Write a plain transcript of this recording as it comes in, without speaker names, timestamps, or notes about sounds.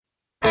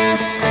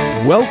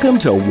Welcome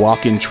to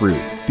Walk in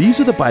Truth. These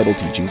are the Bible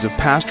teachings of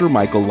Pastor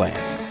Michael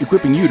Lance,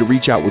 equipping you to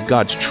reach out with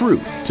God's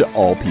truth to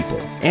all people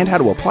and how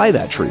to apply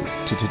that truth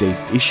to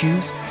today's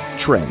issues,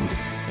 trends,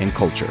 and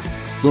culture.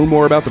 Learn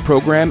more about the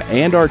program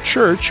and our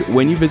church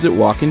when you visit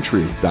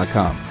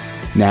walkintruth.com.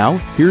 Now,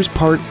 here's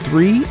part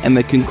 3 and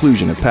the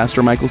conclusion of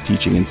Pastor Michael's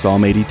teaching in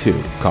Psalm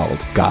 82, called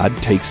God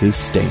Takes His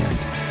Stand.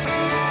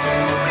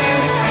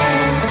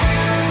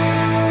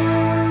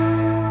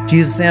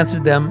 Jesus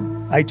answered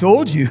them, I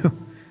told you,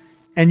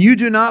 and you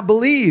do not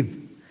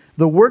believe.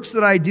 The works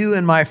that I do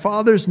in my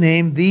Father's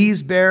name,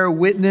 these bear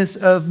witness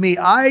of me.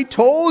 I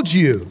told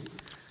you,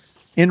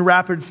 in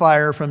rapid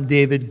fire from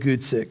David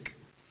Gutsick.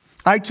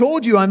 I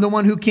told you I'm the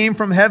one who came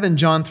from heaven,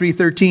 John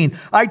 3:13.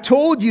 I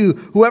told you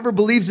whoever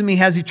believes in me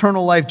has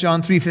eternal life,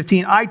 John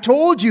 3:15. I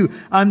told you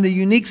I'm the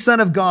unique Son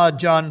of God,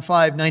 John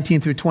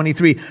 5:19 through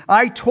 23.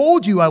 I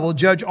told you I will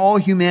judge all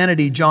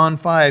humanity, John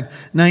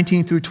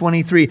 5:19 through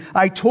 23.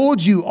 I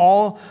told you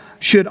all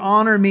should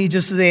honor me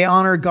just as they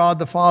honor God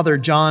the Father,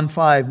 John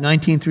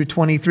 5:19 through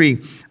 23.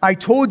 I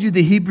told you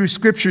the Hebrew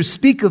Scriptures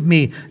speak of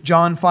me,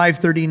 John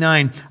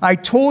 5:39. I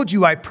told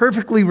you I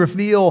perfectly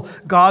reveal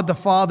God the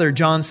Father,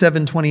 John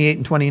 7:28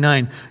 and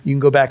 29. You can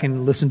go back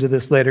and listen to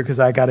this later because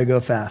I got to go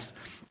fast.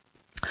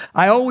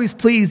 I always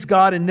please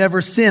God and never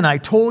sin. I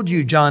told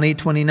you, John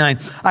 8:29.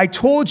 I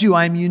told you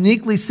I'm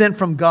uniquely sent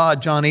from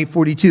God, John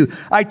 8:42.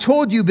 I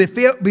told you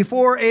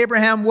before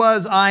Abraham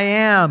was, I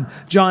am,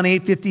 John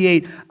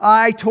 8:58.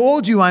 I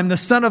told you I'm the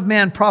Son of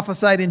Man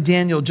prophesied in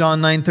Daniel, John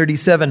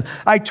 9:37.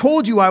 I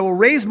told you I will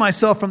raise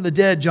myself from the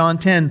dead, John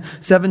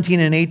 10:17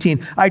 and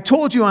 18. I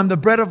told you I'm the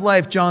bread of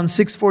life, John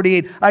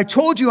 6:48. I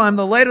told you I'm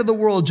the light of the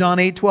world, John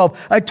 8:12.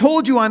 I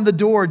told you I'm the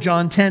door,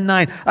 John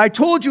 10:9. I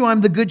told you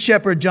I'm the good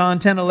shepherd, John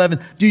 10:11.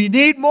 Do you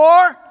need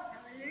more?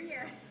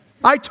 Hallelujah.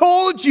 I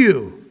told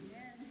you.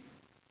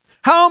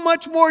 How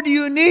much more do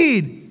you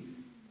need?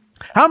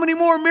 How many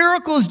more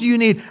miracles do you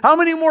need? How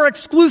many more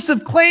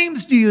exclusive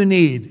claims do you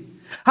need?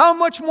 How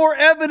much more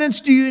evidence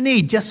do you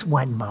need? Just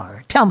one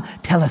more. Tell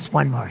us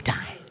one more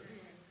time.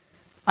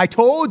 I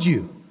told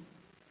you.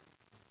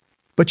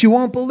 But you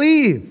won't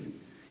believe.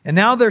 And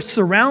now they're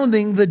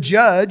surrounding the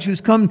judge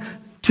who's come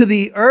to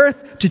the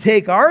earth to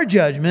take our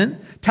judgment.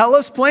 Tell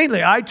us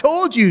plainly. I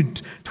told you,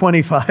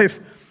 25.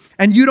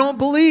 And you don't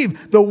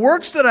believe the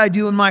works that I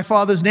do in my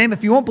Father's name.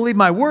 If you won't believe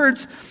my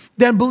words,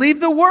 then believe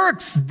the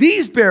works.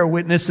 These bear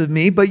witness of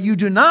me, but you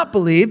do not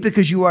believe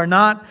because you are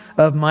not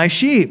of my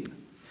sheep.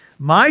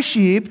 My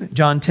sheep,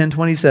 John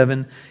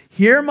 10:27,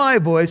 hear my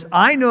voice.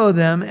 I know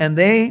them and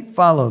they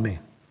follow me.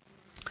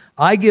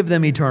 I give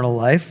them eternal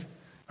life.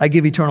 I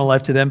give eternal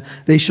life to them.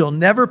 They shall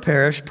never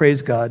perish,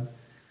 praise God.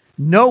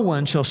 No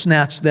one shall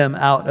snatch them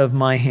out of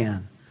my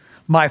hand.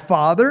 My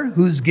Father,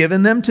 who's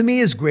given them to me,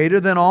 is greater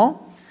than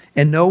all,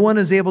 and no one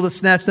is able to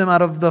snatch them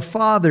out of the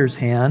Father's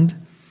hand.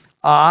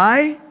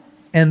 I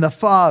and the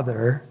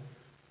Father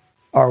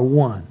are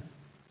one.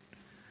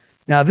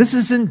 Now, this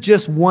isn't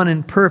just one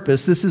in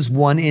purpose. This is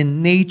one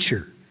in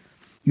nature.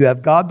 You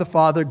have God the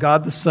Father,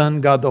 God the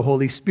Son, God the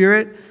Holy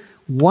Spirit.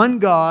 One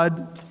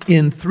God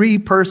in 3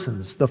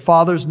 persons. The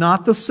Father's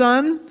not the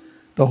Son.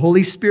 The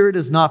Holy Spirit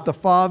is not the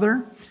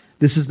Father.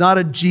 This is not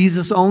a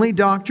Jesus-only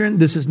doctrine.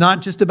 This is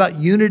not just about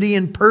unity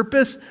in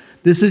purpose.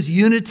 This is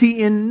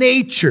unity in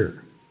nature.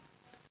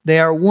 They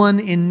are one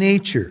in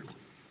nature.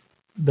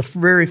 The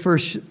very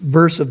first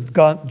verse of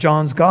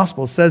John's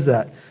Gospel says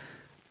that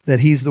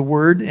he's the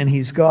Word and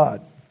he's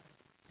God.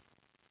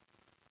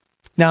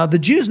 Now, the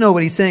Jews know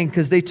what he's saying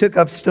because they took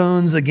up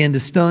stones again to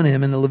stone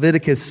him, and the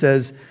Leviticus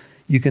says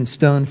you can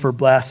stone for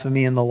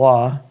blasphemy in the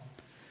law.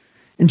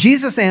 And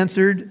Jesus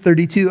answered,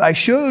 32, I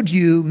showed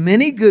you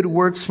many good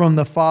works from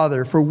the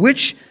Father. For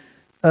which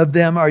of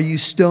them are you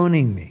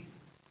stoning me?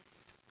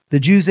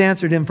 The Jews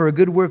answered him, for a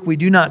good work we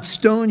do not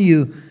stone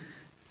you.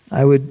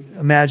 I would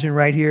imagine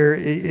right here,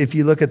 if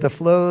you look at the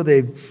flow,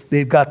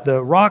 they've got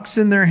the rocks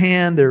in their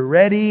hand. They're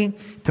ready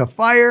to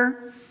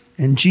fire.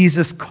 And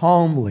Jesus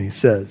calmly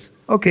says,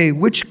 okay,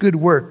 which good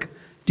work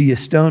do you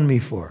stone me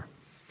for?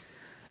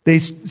 They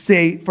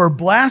say, for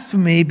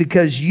blasphemy,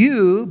 because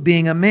you,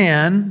 being a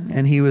man,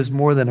 and he was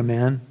more than a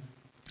man,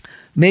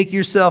 make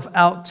yourself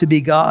out to be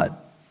God.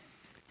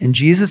 And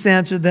Jesus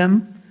answered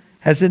them,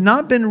 has it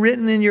not been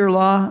written in your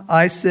law,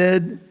 I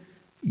said,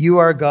 you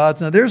are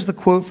gods? Now there's the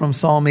quote from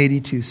Psalm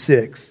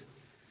 82:6.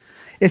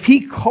 If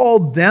he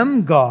called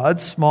them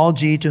gods, small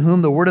g, to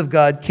whom the word of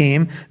God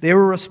came, they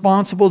were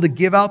responsible to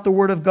give out the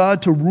word of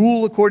God, to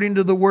rule according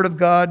to the word of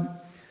God.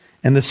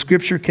 And the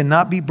scripture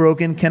cannot be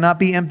broken, cannot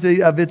be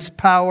empty of its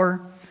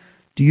power.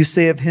 Do you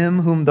say of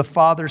him whom the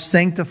Father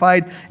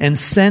sanctified and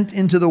sent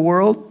into the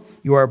world,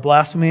 you are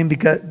blaspheming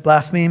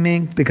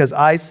because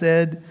I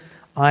said,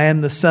 I am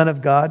the Son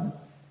of God?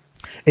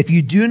 If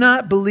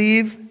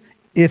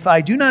I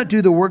do not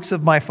do the works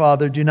of my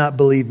Father, do not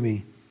believe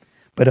me.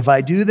 But if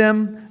I do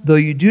them, though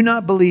you do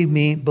not believe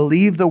me,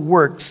 believe the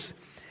works,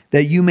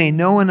 that you may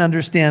know and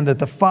understand that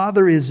the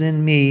Father is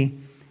in me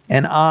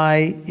and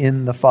I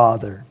in the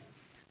Father.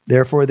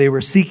 Therefore, they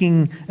were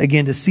seeking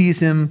again to seize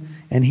him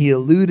and he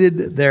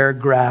eluded their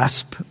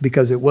grasp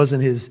because it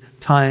wasn't his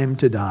time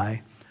to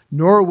die,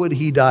 nor would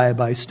he die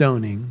by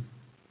stoning.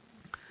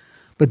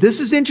 But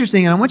this is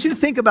interesting, and I want you to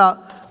think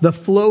about the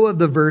flow of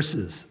the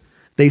verses.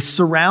 They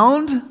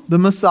surround the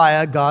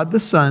Messiah, God the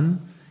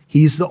Son.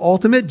 He's the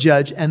ultimate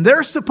judge, and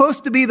they're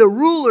supposed to be the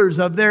rulers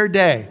of their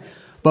day.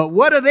 But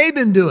what have they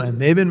been doing?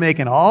 They've been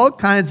making all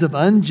kinds of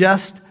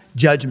unjust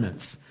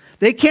judgments.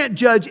 They can't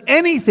judge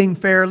anything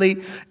fairly,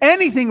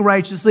 anything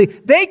righteously.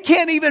 They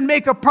can't even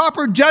make a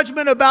proper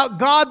judgment about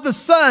God the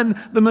Son,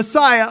 the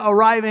Messiah,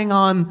 arriving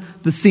on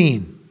the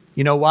scene.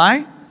 You know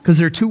why? Because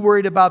they're too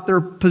worried about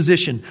their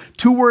position,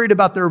 too worried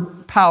about their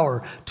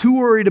power, too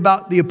worried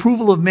about the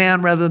approval of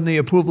man rather than the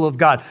approval of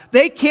God.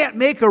 They can't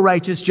make a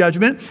righteous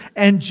judgment.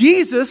 And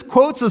Jesus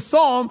quotes a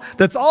psalm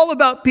that's all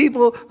about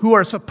people who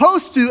are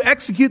supposed to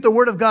execute the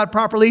word of God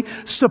properly,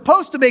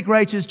 supposed to make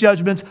righteous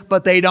judgments,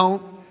 but they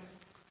don't.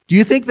 Do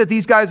you think that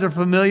these guys are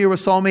familiar with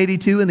Psalm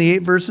 82 and the 8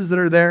 verses that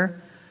are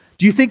there?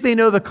 Do you think they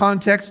know the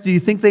context? Do you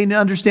think they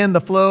understand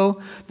the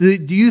flow? Do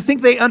you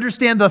think they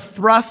understand the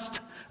thrust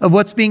of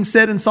what's being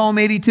said in Psalm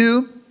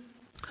 82?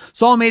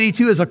 Psalm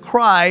 82 is a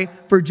cry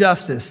for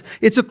justice.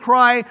 It's a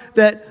cry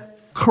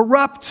that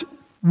corrupt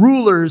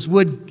rulers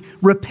would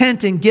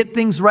repent and get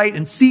things right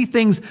and see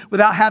things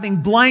without having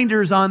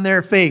blinders on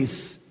their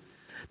face.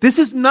 This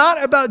is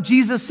not about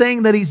Jesus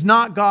saying that he's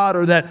not God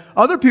or that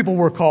other people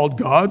were called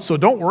God, so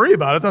don't worry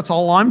about it. That's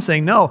all I'm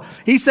saying. No,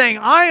 he's saying,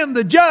 I am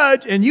the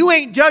judge and you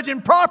ain't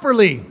judging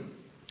properly.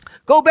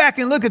 Go back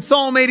and look at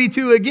Psalm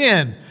 82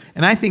 again.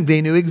 And I think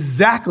they knew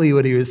exactly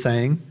what he was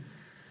saying.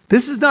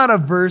 This is not a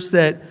verse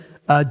that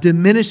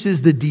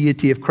diminishes the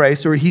deity of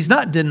Christ, or he's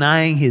not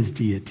denying his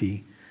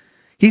deity.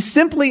 He's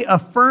simply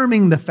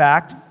affirming the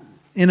fact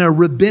in a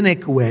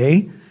rabbinic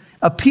way,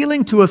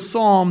 appealing to a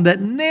psalm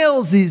that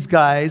nails these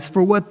guys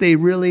for what they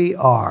really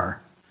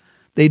are.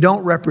 They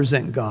don't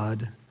represent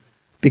God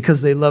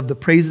because they love the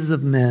praises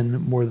of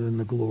men more than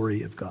the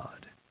glory of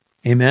God.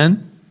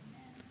 Amen?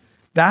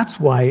 That's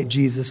why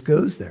Jesus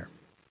goes there.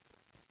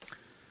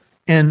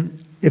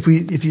 And if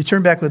you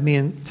turn back with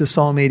me to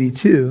Psalm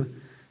 82,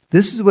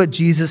 this is what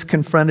Jesus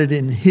confronted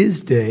in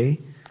his day: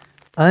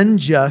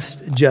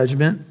 unjust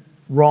judgment,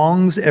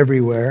 wrongs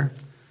everywhere.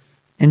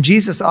 And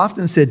Jesus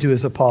often said to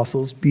his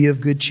apostles, be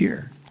of good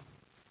cheer.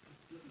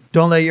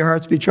 Don't let your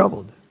hearts be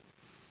troubled.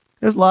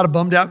 There's a lot of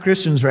bummed out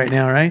Christians right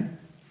now, right?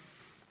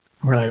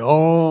 We're like,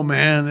 oh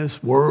man,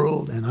 this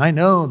world. And I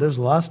know there's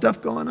a lot of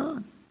stuff going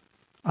on.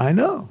 I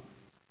know.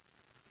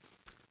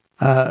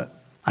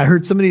 I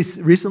heard somebody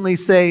recently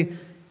say,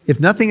 if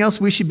nothing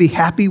else, we should be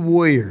happy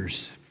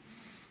warriors,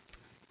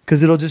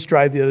 because it'll just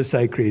drive the other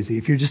side crazy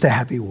if you're just a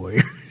happy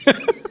warrior.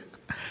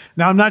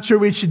 Now, I'm not sure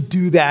we should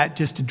do that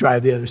just to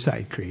drive the other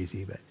side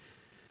crazy,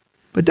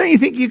 but don't you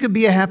think you could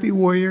be a happy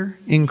warrior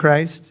in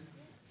Christ?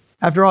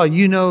 After all,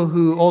 you know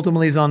who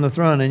ultimately is on the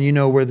throne, and you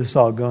know where this is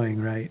all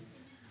going, right?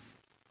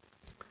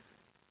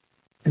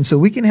 And so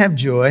we can have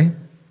joy,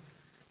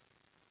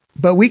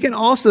 but we can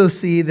also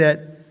see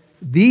that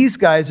these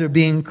guys are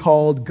being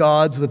called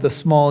gods with a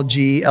small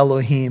g,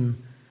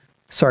 Elohim,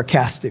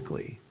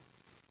 sarcastically,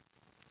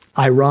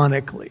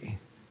 ironically.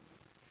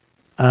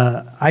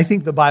 I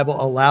think the Bible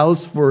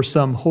allows for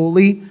some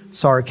holy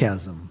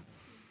sarcasm.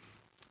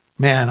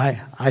 Man,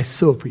 I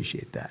so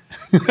appreciate that.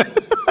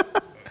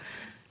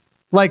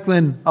 Like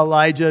when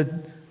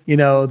Elijah,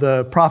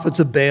 the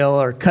prophets of Baal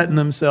are cutting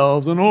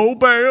themselves and, oh,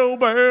 Baal,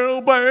 Baal,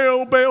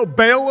 Baal, Baal,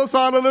 bail us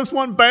out of this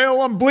one,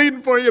 Baal, I'm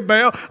bleeding for you,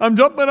 Baal, I'm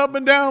jumping up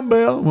and down,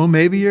 Baal. Well,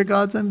 maybe your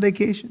God's on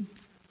vacation.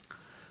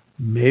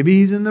 Maybe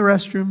he's in the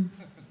restroom.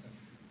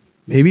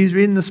 Maybe he's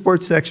reading the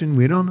sports section.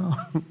 We don't know.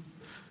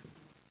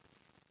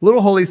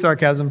 Little holy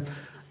sarcasm.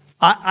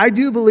 I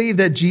do believe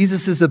that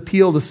Jesus'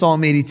 appeal to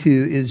Psalm 82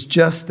 is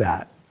just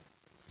that.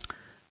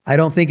 I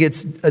don't think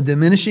it's a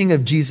diminishing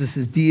of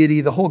Jesus' deity.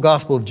 The whole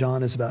Gospel of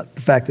John is about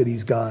the fact that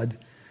he's God.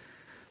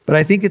 But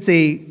I think it's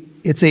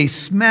a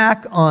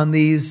smack on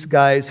these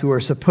guys who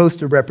are supposed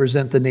to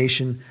represent the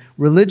nation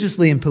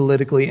religiously and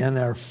politically and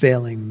are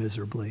failing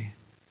miserably.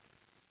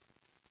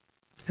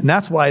 And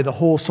that's why the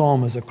whole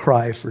psalm is a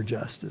cry for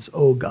justice.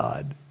 Oh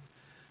God,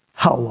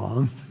 how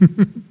long?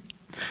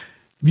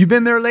 Have you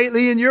been there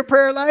lately in your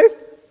prayer life?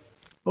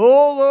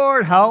 Oh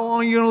Lord, how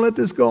long are you going to let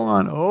this go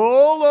on?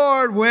 Oh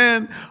Lord,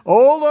 when?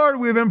 Oh Lord,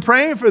 we've been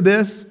praying for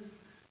this.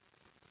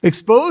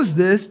 Expose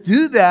this,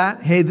 do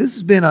that. Hey, this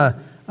has been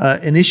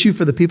an issue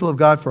for the people of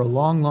God for a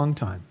long, long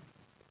time.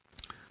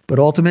 But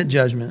ultimate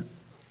judgment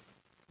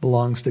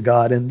belongs to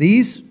God. And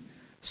these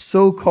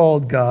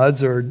so-called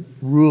gods or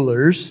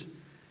rulers,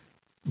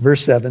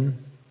 verse 7,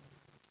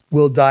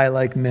 will die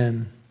like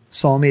men.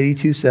 Psalm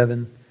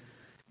 82:7.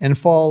 And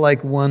fall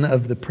like one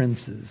of the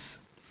princes.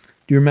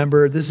 Do you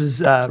remember? This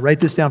is, write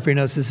this down for your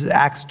notes. This is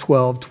Acts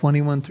 12,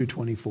 21 through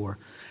 24.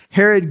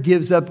 Herod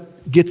gets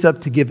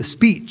up to give a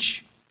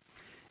speech.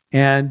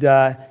 And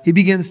he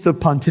begins to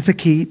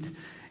pontificate.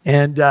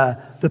 And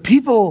the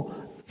people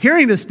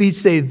hearing the speech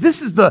say,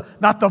 this is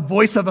not the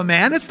voice of a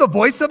man, it's the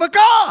voice of a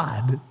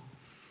God.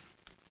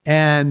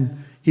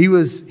 And he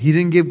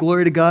didn't give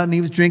glory to God and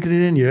he was drinking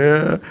it in.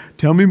 Yeah,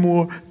 tell me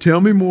more,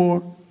 tell me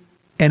more.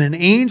 And an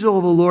angel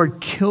of the Lord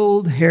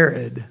killed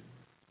Herod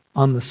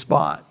on the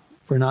spot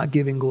for not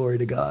giving glory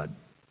to God.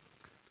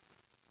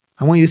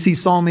 I want you to see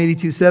Psalm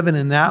 82:7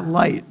 in that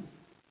light.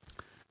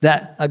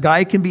 That a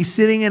guy can be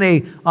sitting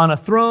on a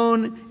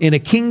throne in a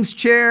king's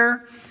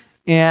chair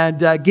and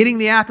getting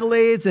the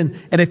accolades. And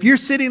if you're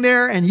sitting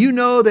there and you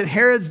know that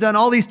Herod's done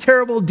all these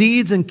terrible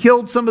deeds and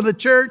killed some of the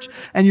church,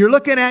 and you're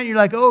looking at it, you're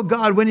like, oh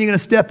God, when are you going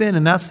to step in?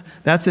 And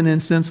that's an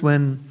instance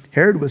when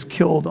Herod was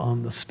killed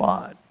on the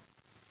spot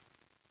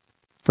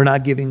for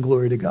not giving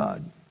glory to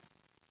God.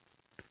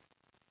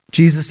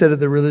 Jesus said of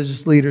the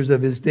religious leaders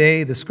of his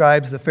day, the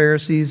scribes, the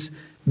Pharisees,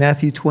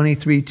 Matthew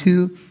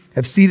 23:2,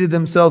 have seated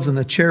themselves in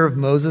the chair of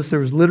Moses. There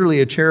was literally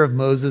a chair of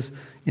Moses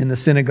in the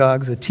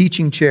synagogues, a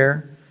teaching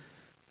chair.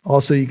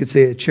 Also, you could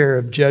say a chair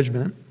of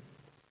judgment.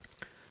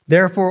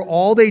 Therefore,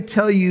 all they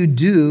tell you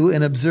do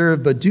and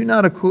observe, but do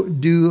not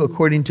do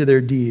according to their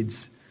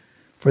deeds.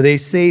 For they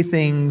say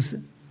things,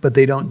 but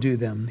they don't do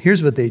them.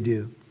 Here's what they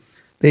do.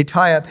 They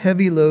tie up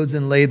heavy loads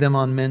and lay them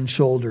on men's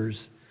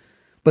shoulders,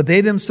 but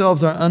they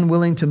themselves are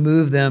unwilling to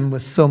move them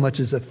with so much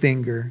as a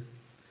finger.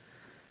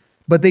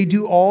 But they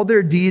do all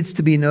their deeds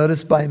to be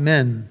noticed by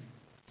men.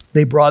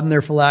 They broaden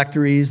their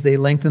phylacteries, they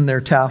lengthen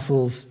their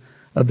tassels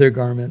of their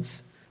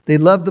garments. They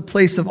love the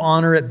place of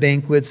honor at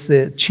banquets,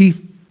 the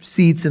chief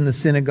seats in the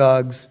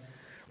synagogues,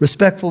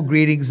 respectful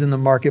greetings in the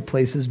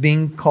marketplaces,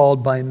 being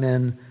called by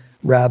men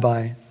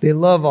rabbi. They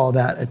love all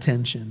that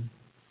attention.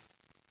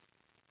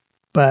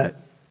 But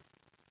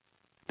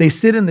they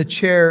sit in the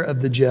chair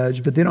of the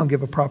judge, but they don't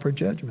give a proper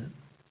judgment.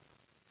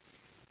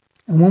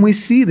 And when we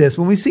see this,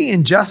 when we see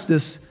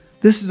injustice,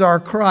 this is our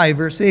cry.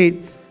 Verse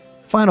 8,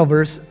 final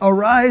verse.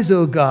 Arise,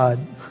 O God,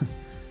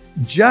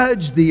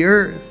 judge the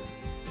earth,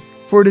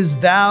 for it is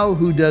thou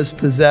who does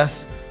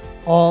possess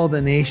all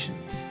the nations.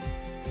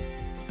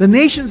 The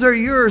nations are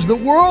yours, the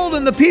world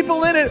and the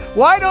people in it.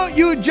 Why don't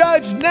you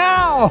judge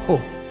now?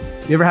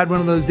 You ever had one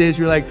of those days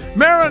where you're like,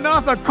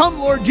 Maranatha, come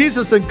Lord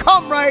Jesus, and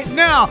come right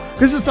now.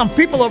 Because there's some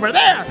people over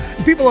there,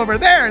 and people over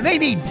there, and they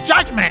need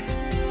judgment.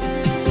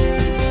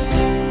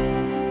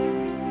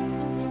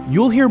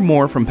 You'll hear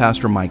more from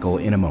Pastor Michael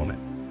in a moment.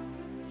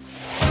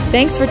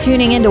 Thanks for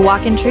tuning in to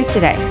Walk in Truth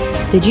today.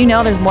 Did you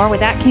know there's more where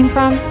that came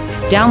from?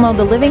 Download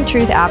the Living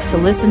Truth app to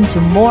listen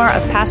to more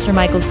of Pastor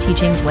Michael's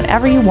teachings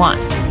whenever you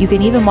want. You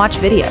can even watch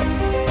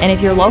videos. And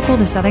if you're local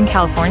to Southern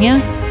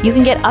California, you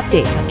can get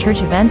updates on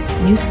church events,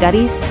 new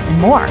studies, and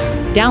more.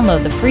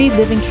 Download the free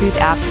Living Truth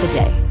app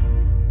today.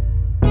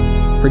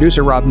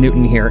 Producer Rob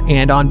Newton here,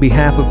 and on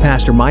behalf of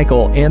Pastor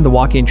Michael and the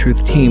Walk in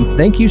Truth team,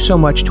 thank you so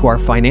much to our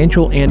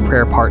financial and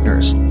prayer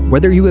partners.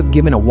 Whether you have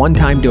given a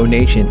one-time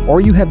donation or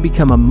you have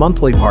become a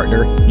monthly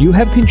partner, you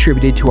have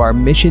contributed to our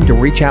mission to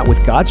reach out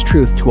with God's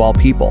truth to all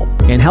people,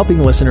 and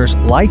helping listeners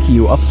like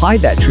you apply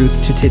that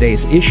truth to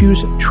today's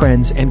issues,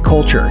 trends, and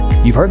culture.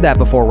 You've heard that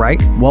before,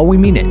 right? Well, we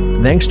mean it.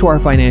 Thanks to our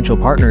financial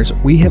partners,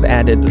 we have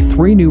added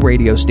 3 new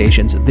radio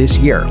stations this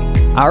year.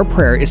 Our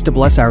prayer is to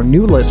bless our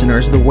new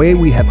listeners the way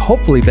we have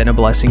hopefully been a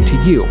blessing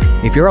to you.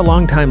 If you're a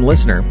longtime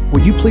listener,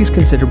 would you please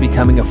consider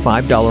becoming a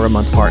 $5 a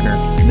month partner?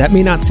 That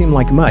may not seem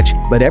like much,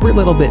 but every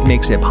little bit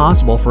makes it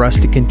possible for us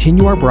to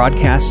continue our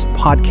broadcasts,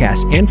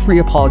 podcasts, and free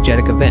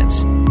apologetic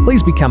events.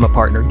 Please become a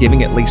partner,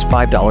 giving at least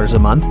 $5 a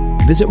month.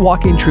 Visit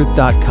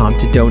walkintruth.com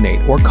to donate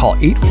or call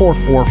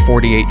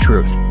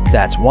 844-48-TRUTH.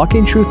 That's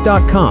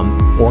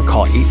walkintruth.com or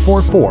call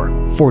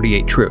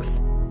 844-48-TRUTH.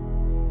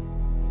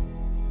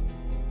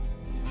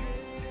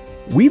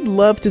 We'd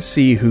love to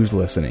see who's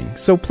listening,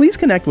 so please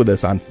connect with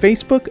us on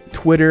Facebook,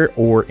 Twitter,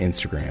 or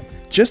Instagram.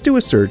 Just do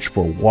a search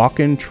for Walk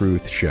in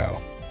Truth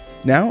Show.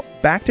 Now,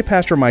 back to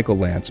Pastor Michael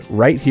Lance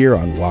right here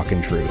on Walk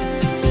in Truth.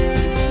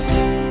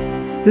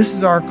 This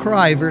is our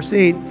cry, verse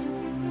 8,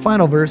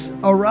 final verse.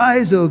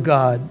 Arise, O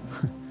God,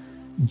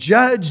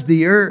 judge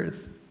the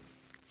earth,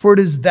 for it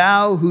is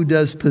thou who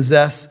does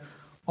possess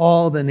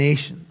all the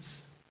nations.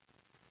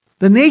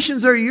 The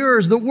nations are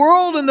yours, the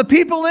world and the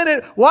people in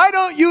it. Why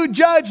don't you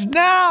judge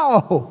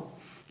now?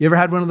 You ever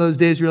had one of those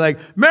days where you're like,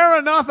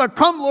 Maranatha,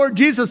 come Lord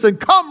Jesus, and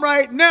come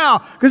right now.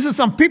 Because there's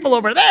some people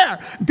over there,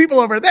 and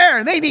people over there,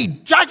 and they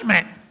need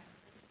judgment.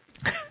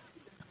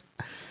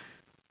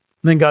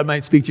 Then God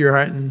might speak to your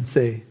heart and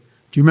say,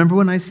 do you remember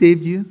when I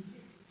saved you?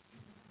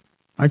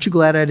 Aren't you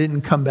glad I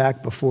didn't come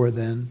back before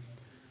then?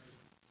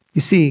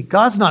 You see,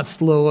 God's not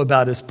slow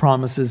about his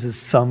promises as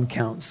some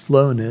count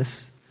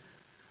slowness,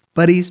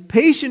 but he's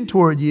patient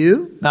toward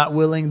you, not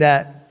willing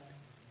that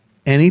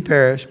any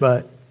perish,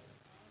 but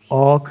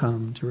all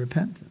come to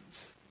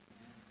repentance.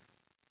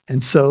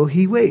 And so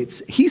he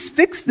waits. He's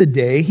fixed the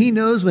day. He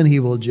knows when he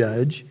will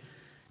judge.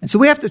 And so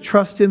we have to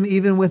trust him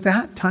even with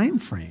that time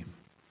frame.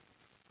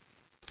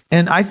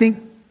 And I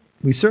think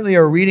we certainly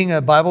are reading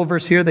a Bible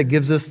verse here that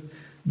gives us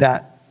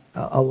that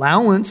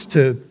allowance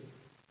to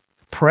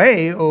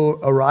pray, "O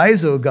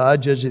arise, O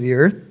God, judge of the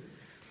earth.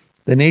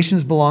 The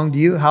nations belong to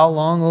you. How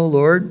long, O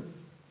Lord?"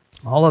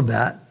 All of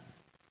that.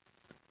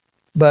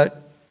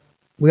 But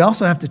we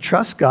also have to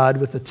trust God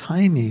with the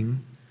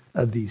timing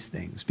of these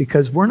things,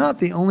 because we're not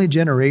the only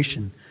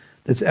generation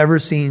that's ever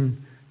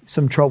seen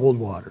some troubled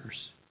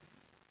waters.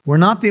 We're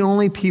not the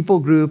only people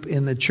group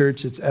in the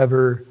church that's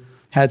ever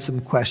had some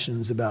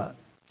questions about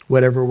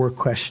whatever we're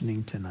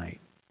questioning tonight.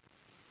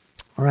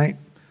 All right?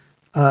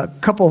 A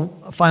couple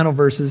final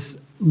verses.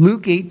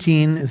 Luke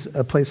 18 is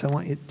a place I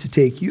want you to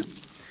take you.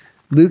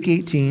 Luke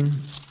 18.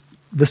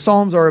 The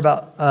Psalms are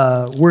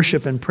about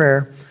worship and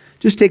prayer.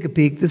 Just take a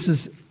peek. This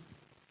is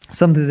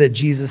something that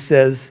Jesus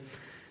says.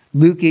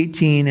 Luke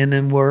 18, and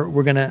then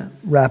we're going to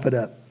wrap it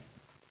up.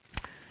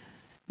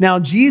 Now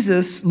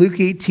Jesus, Luke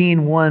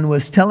 18:1,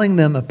 was telling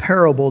them a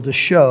parable to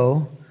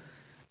show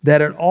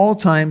that at all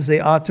times they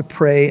ought to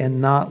pray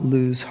and not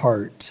lose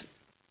heart.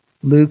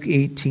 Luke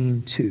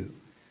 18:2.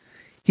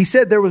 He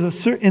said there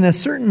was in a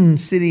certain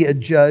city a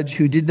judge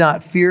who did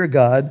not fear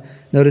God.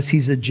 Notice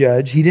he's a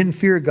judge. He didn't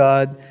fear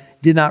God,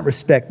 did not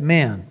respect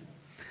man.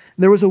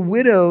 There was a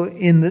widow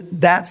in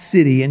that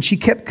city, and she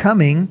kept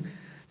coming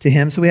to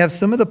him. So we have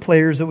some of the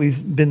players that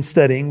we've been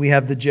studying. We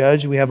have the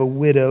judge. We have a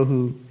widow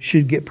who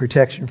should get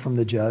protection from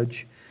the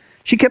judge.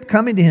 She kept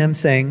coming to him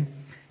saying,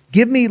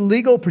 "Give me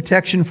legal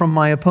protection from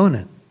my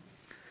opponent."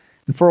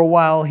 And for a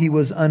while he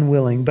was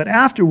unwilling. But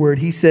afterward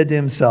he said to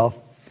himself,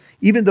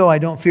 "Even though I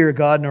don't fear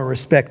God nor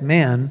respect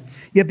man,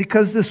 yet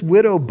because this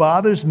widow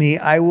bothers me,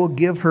 I will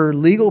give her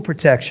legal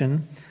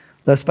protection,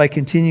 lest by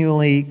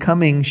continually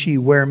coming she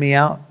wear me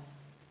out."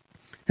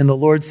 And the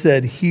Lord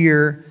said,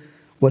 "Hear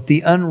what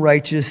the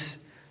unrighteous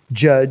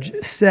judge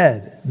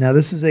said." Now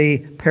this is a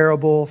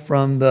parable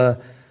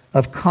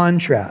of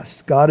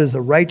contrast. God is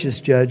a righteous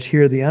judge,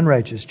 here the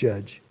unrighteous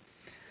judge.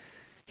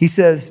 He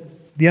says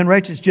the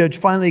unrighteous judge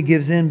finally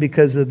gives in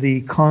because of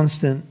the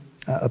constant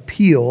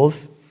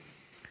appeals.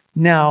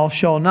 Now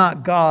shall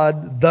not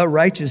God, the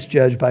righteous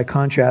judge, by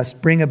contrast,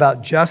 bring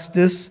about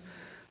justice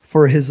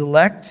for his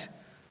elect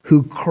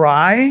who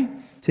cry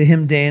to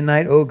him day and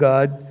night, "O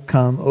God,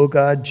 come, O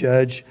God,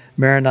 judge,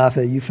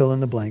 Maranatha," you fill in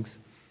the blanks.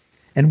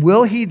 "And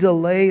will he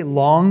delay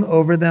long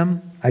over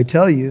them? I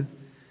tell you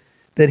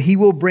that he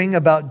will bring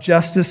about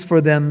justice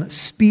for them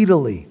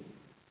speedily.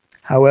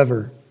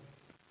 However,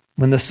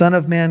 when the Son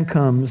of Man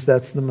comes,"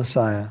 that's the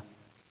Messiah,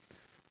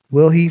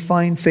 "will he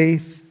find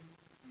faith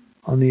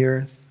on the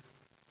earth?"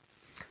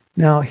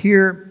 Now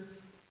here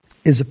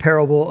is a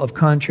parable of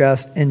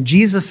contrast, and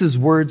Jesus'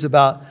 words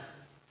about,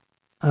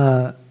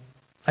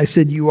 "I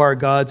said you are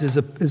gods,"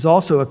 is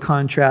also a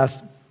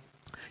contrast.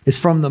 It's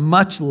from the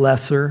much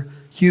lesser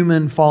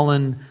human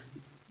fallen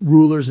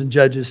rulers and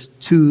judges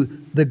to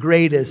the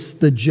greatest,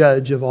 the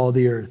judge of all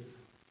the earth.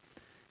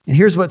 And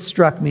here's what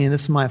struck me, and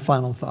this is my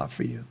final thought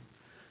for you.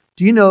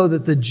 Do you know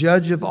that the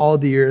judge of all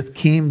the earth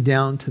came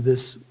down to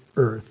this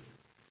earth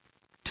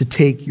to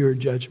take your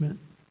judgment?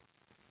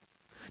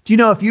 Do you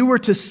know, if you were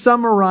to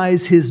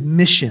summarize his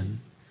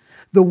mission,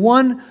 the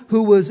one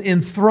who was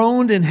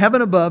enthroned in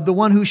heaven above, the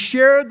one who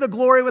shared the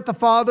glory with the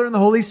Father and the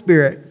Holy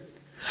Spirit,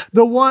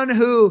 the one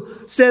who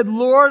said,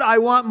 "Lord, I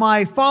want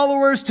my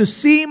followers to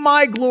see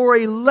my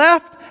glory,"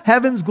 left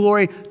heaven's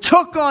glory,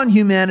 took on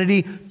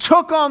humanity,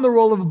 took on the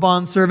role of a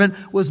bondservant,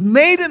 was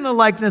made in the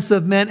likeness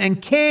of men,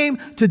 and came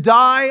to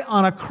die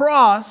on a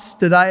cross,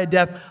 to die a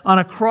death on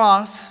a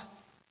cross.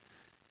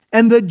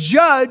 And the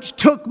judge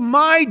took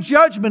my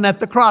judgment at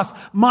the cross.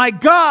 My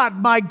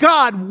God,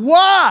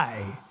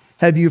 why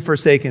have you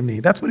forsaken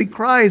me?" That's what he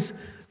cries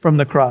from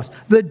the cross.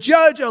 The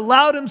judge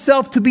allowed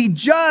himself to be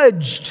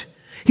judged.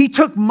 He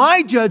took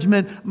my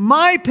judgment,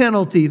 my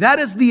penalty. That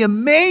is the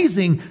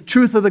amazing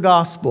truth of the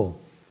gospel.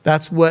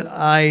 That's what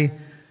I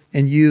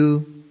and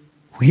you,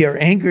 we are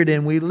anchored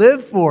in. We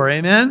live for.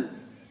 Amen?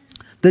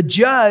 The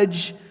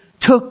judge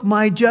took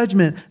my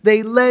judgment.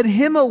 They led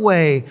him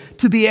away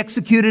to be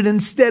executed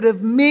instead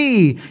of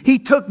me. He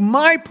took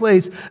my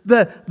place.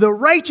 The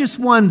righteous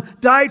one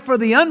died for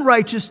the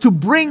unrighteous to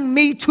bring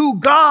me to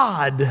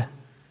God.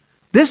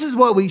 This is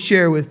what we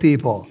share with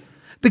people.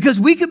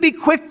 Because we could be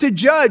quick to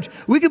judge.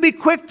 We could be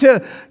quick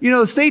to,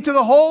 say to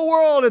the whole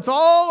world, "It's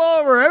all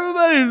over.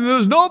 Everybody,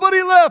 there's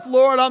nobody left,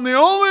 Lord. I'm the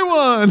only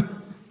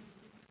one."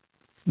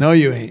 No,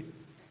 you ain't.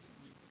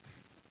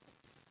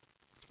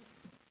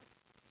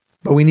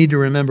 But we need to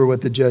remember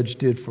what the judge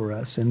did for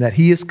us and that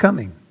he is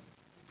coming.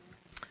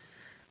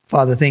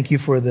 Father, thank you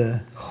for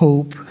the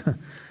hope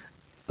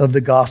of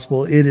the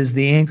gospel. It is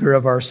the anchor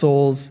of our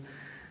souls.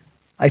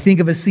 I think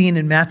of a scene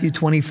in Matthew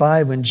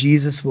 25 when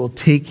Jesus will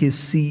take his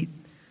seat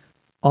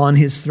on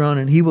his throne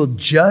and he will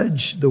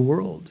judge the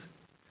world.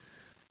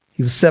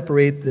 He will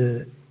separate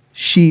the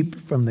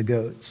sheep from the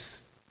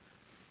goats.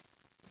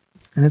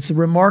 And it's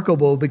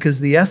remarkable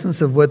because the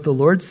essence of what the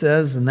Lord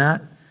says in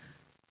that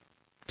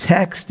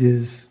text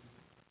is,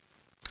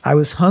 "I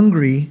was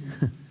hungry."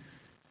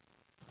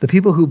 The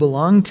people who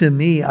belong to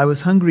me, "I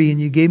was hungry and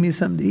you gave me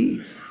something to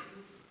eat.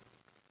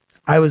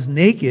 I was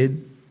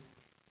naked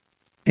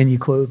and you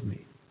clothed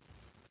me.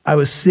 I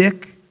was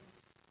sick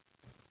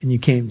and you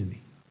came to me.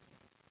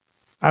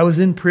 I was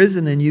in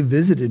prison and you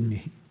visited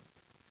me."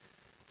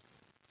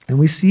 And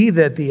we see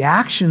that the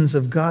actions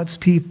of God's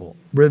people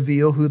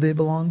reveal who they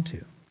belong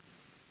to.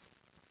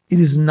 It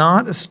is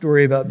not a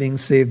story about being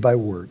saved by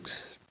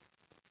works.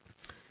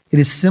 It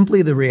is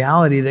simply the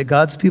reality that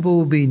God's people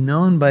will be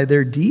known by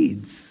their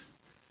deeds.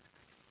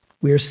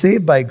 We are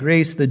saved by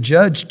grace. The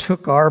judge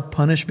took our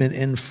punishment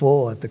in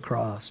full at the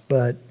cross,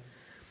 but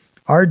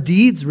our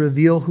deeds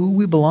reveal who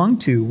we belong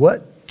to,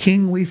 what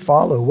king we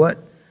follow, what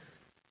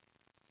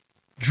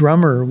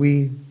drummer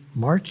we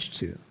march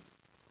to.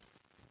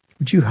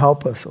 Would you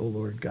help us, O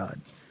Lord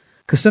God?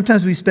 Because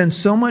sometimes we spend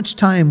so much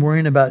time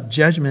worrying about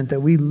judgment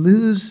that we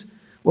lose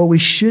what we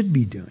should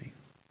be doing.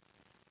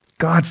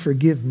 God,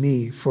 forgive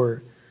me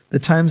for the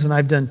times when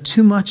I've done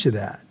too much of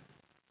that.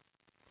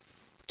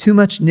 Too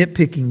much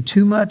nitpicking,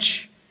 too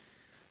much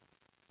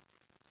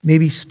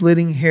maybe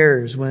splitting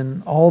hairs,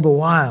 when all the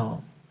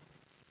while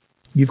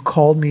you've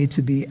called me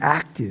to be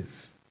active,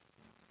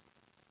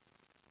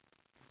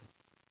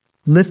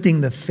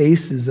 lifting the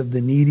faces of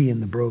the needy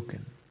and the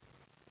broken,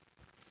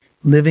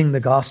 living the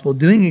gospel,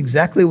 doing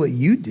exactly what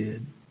you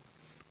did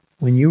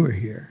when you were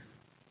here,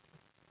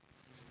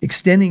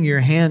 extending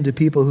your hand to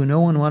people who no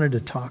one wanted to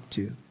talk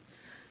to,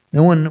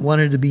 no one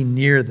wanted to be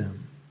near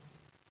them.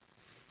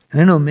 And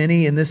I know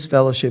many in this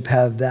fellowship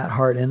have that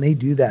heart, and they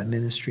do that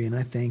ministry, and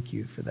I thank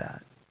you for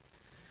that.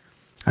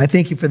 I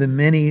thank you for the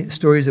many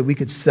stories that we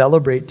could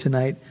celebrate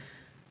tonight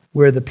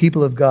where the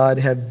people of God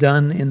have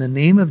done in the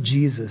name of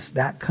Jesus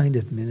that kind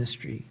of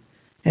ministry.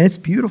 And it's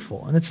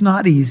beautiful, and it's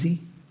not easy.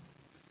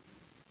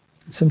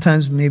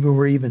 Sometimes maybe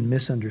we're even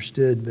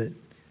misunderstood, but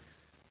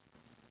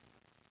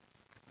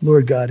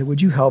Lord God,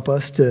 would you help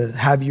us to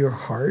have your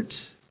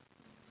heart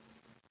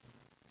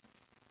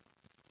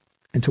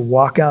and to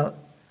walk out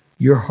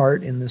your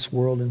heart in this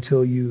world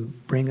until you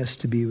bring us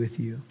to be with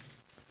you?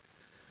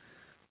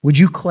 Would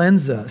you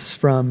cleanse us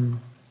from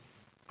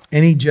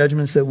any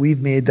judgments that we've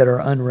made that are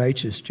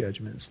unrighteous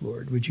judgments,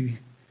 Lord? Would you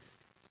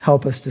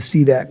help us to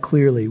see that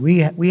clearly? We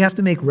have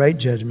to make right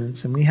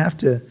judgments, and we have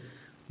to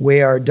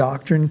weigh our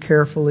doctrine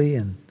carefully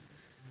and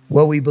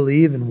what we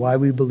believe and why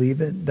we believe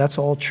it. That's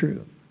all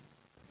true.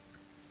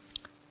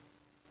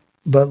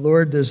 But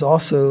Lord, there's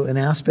also an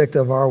aspect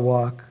of our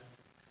walk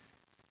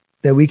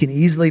that we can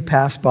easily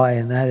pass by,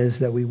 and that is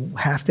that we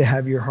have to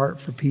have your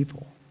heart for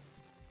people,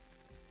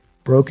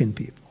 broken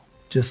people,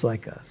 just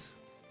like us.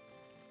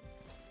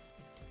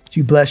 Would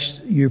you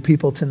bless your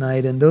people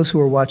tonight, and those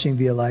who are watching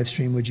via live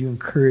stream, would you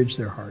encourage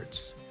their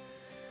hearts?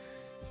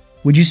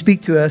 Would you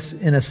speak to us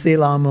in a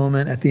Selah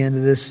moment at the end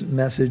of this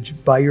message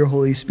by your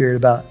Holy Spirit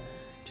about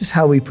just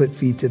how we put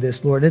feet to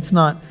this, Lord? It's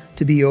not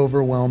to be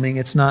overwhelming.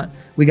 It's not,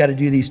 we got to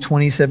do these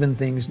 27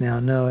 things now.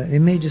 No, it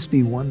may just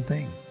be one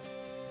thing.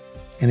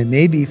 And it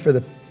may be for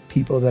the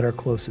people that are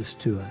closest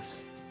to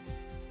us.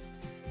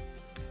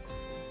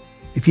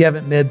 If you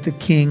haven't met the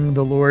King,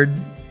 the Lord,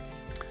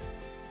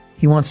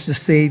 he wants to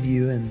save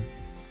you, and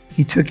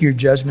he took your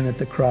judgment at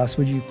the cross.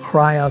 Would you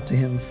cry out to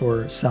him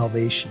for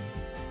salvation?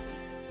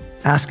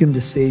 Ask him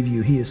to save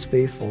you. He is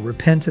faithful.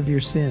 Repent of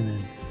your sin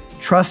and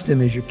trust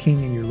him as your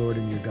King and your Lord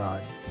and your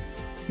God.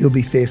 He'll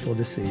be faithful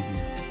to save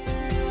you.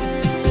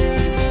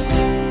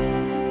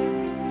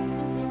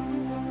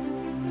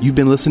 You've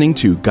been listening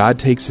to God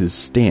Takes His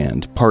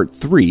Stand, Part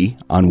 3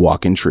 on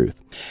Walk in Truth.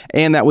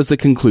 And that was the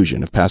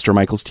conclusion of Pastor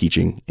Michael's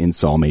teaching in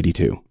Psalm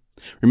 82.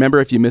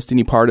 Remember, if you missed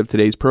any part of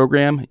today's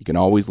program, you can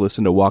always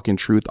listen to Walk in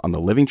Truth on the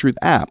Living Truth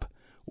app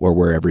or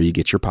wherever you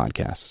get your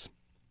podcasts.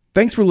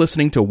 Thanks for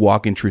listening to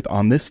Walk in Truth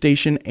on this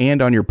station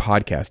and on your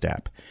podcast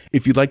app.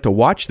 If you'd like to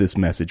watch this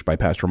message by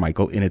Pastor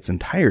Michael in its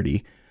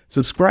entirety,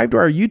 subscribe to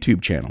our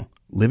YouTube channel,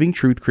 Living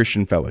Truth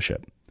Christian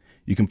Fellowship.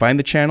 You can find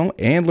the channel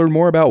and learn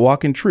more about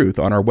Walk in Truth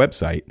on our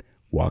website,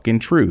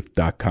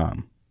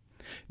 walkintruth.com.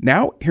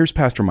 Now, here's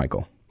Pastor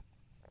Michael.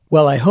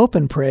 Well, I hope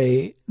and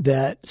pray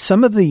that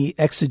some of the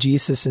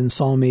exegesis in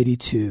Psalm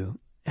 82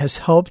 has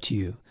helped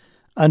you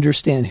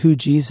understand who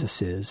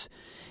Jesus is,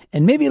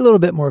 and maybe a little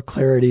bit more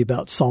clarity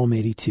about Psalm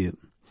 82.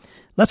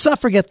 Let's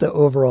not forget the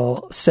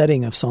overall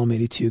setting of Psalm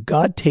 82.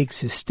 God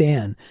takes his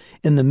stand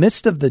in the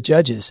midst of the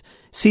judges.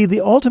 See,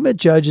 the ultimate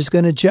judge is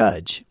going to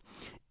judge.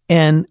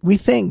 And we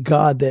thank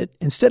God that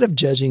instead of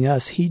judging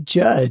us, he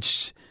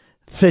judged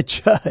the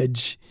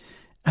judge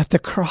at the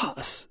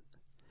cross.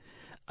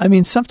 I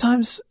mean,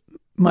 sometimes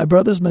my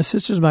brothers, my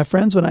sisters, my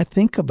friends, when I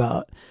think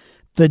about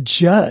the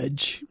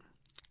judge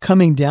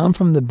coming down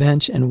from the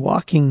bench and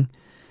walking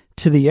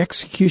to the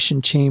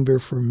execution chamber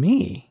for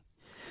me,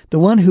 the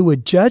one who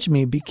would judge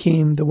me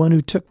became the one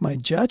who took my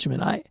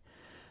judgment. I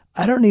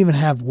don't even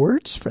have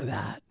words for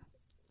that.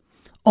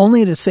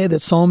 Only to say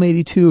that Psalm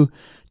 82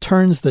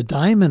 turns the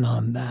diamond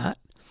on that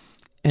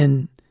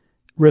and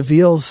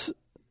reveals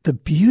the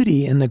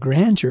beauty and the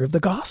grandeur of the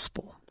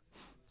gospel.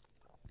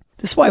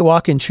 This is why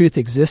Walk in Truth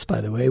exists, by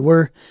the way.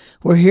 We're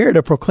here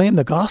to proclaim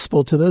the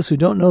gospel to those who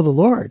don't know the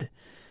Lord,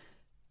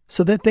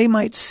 so that they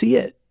might see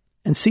it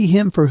and see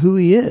him for who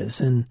he is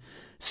and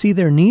see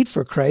their need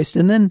for Christ,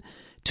 and then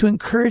to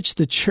encourage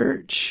the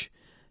church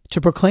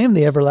to proclaim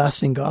the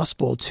everlasting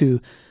gospel,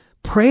 to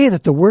pray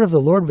that the word of the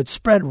Lord would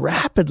spread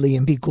rapidly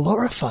and be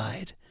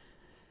glorified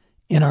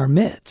in our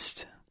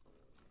midst.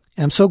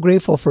 I'm so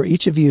grateful for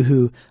each of you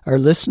who are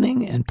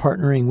listening and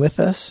partnering with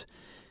us.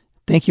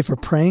 Thank you for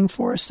praying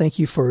for us. Thank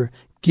you for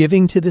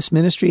giving to this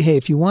ministry. Hey,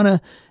 if you want to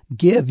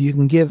give, you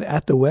can give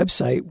at the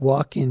website,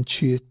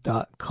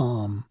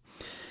 walkintruth.com.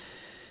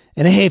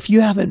 And hey, if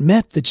you haven't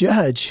met the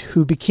judge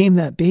who became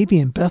that baby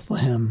in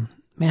Bethlehem,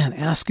 man,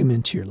 ask him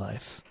into your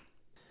life.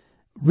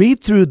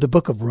 Read through the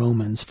book of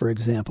Romans, for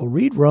example.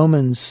 Read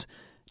Romans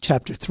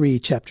chapter 3,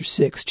 chapter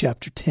 6,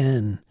 chapter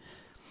 10,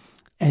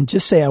 and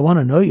just say, I want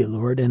to know you,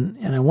 Lord, and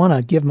I want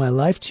to give my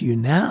life to you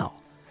now.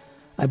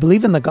 I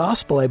believe in the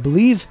gospel. I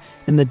believe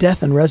in the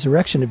death and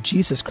resurrection of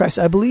Jesus Christ.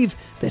 I believe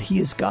that he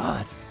is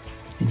God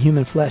in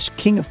human flesh,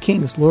 King of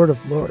kings, Lord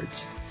of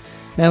lords.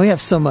 Man, we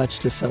have so much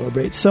to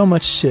celebrate, so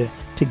much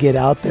to get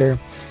out there,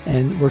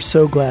 and we're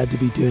so glad to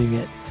be doing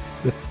it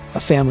with a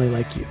family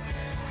like you.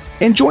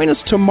 And join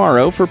us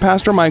tomorrow for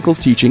Pastor Michael's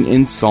teaching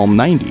in Psalm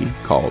 90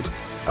 called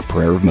A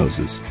Prayer of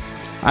Moses.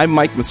 I'm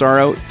Mike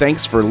Massaro.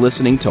 Thanks for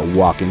listening to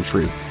Walk in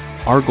Truth.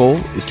 Our goal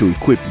is to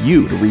equip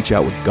you to reach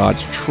out with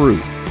God's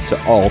truth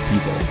to all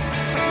people.